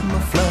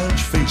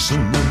camouflage face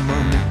and no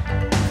money.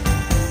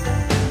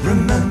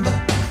 Remember,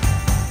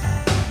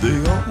 they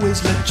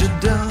always let you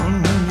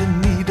down when you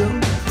need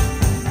them.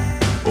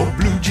 Oh,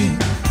 Blue Jean,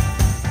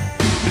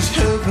 is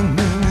heaven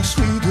any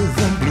sweeter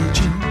than Blue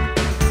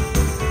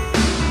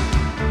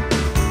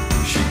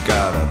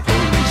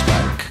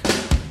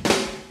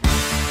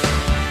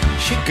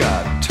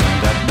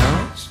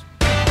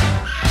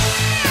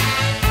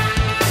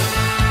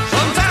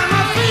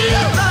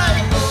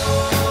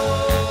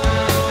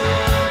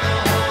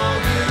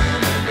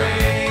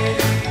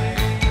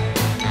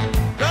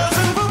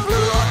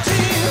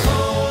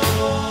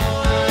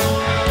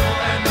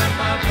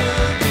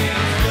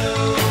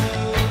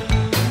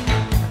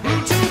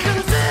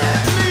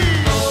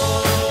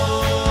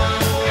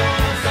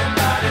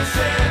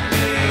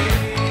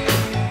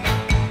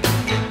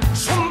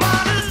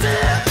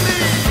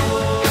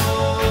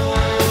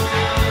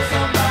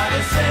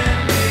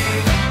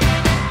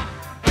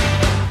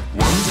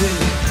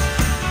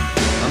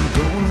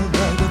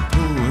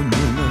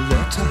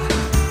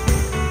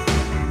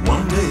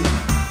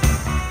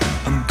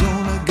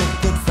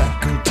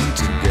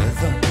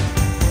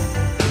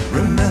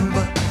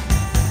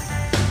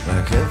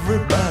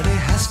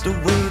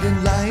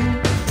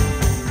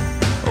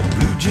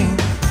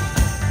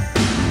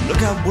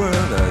my world,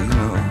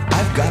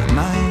 I've got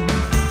mine.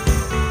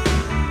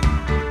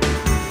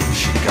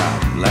 She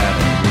got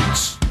Latin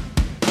roots.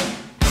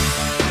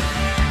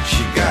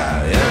 She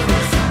got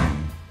everything.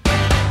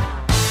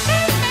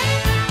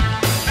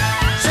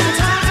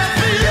 Sometimes I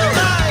feel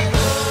like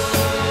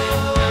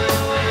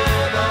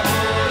the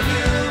whole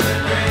human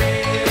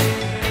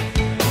race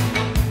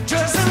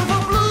dressing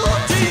for blue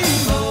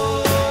jeans.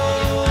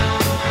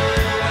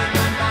 And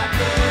my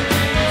blue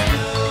jeans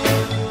blue.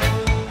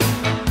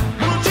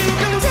 Won't you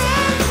come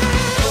take me?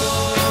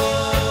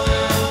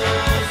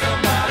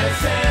 Somebody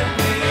send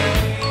me.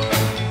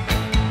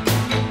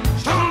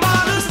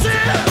 Somebody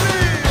send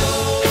me.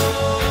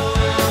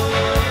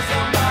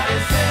 Somebody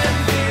send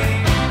me.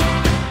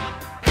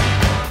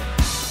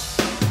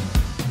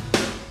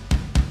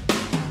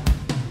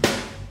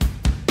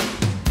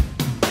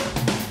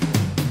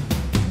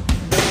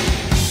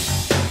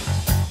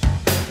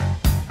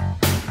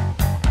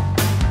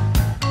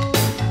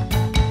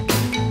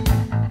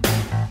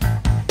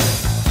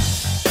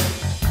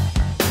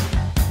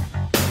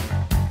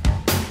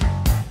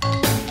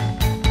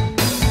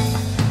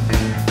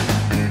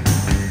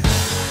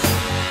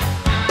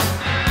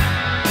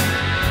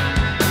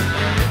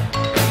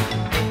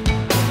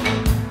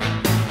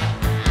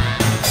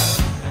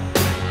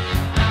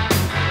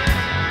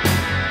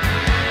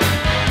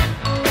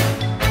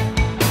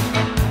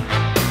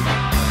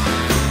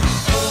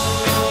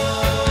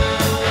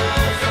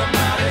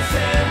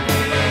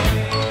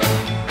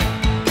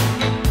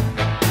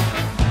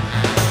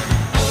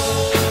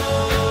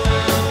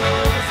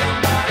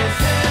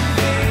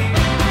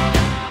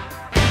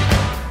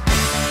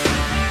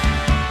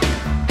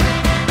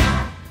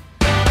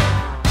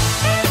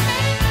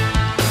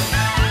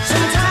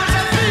 Sometimes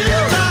I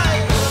feel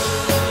like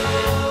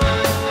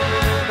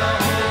the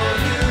whole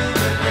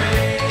human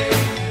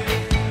race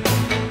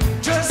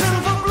dressing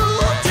for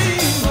blue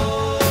jeans.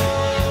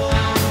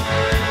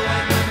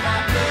 And my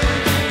blue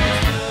jeans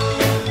blue.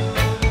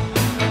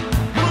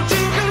 Won't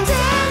you come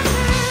take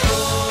me?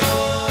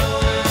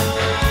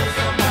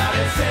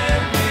 Somebody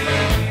send me.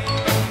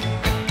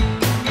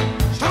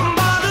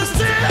 Somebody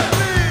send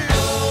me.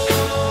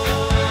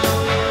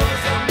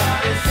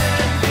 Somebody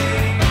send me.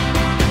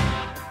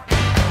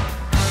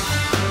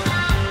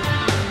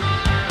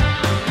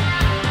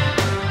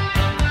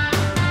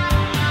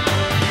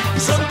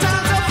 Sometimes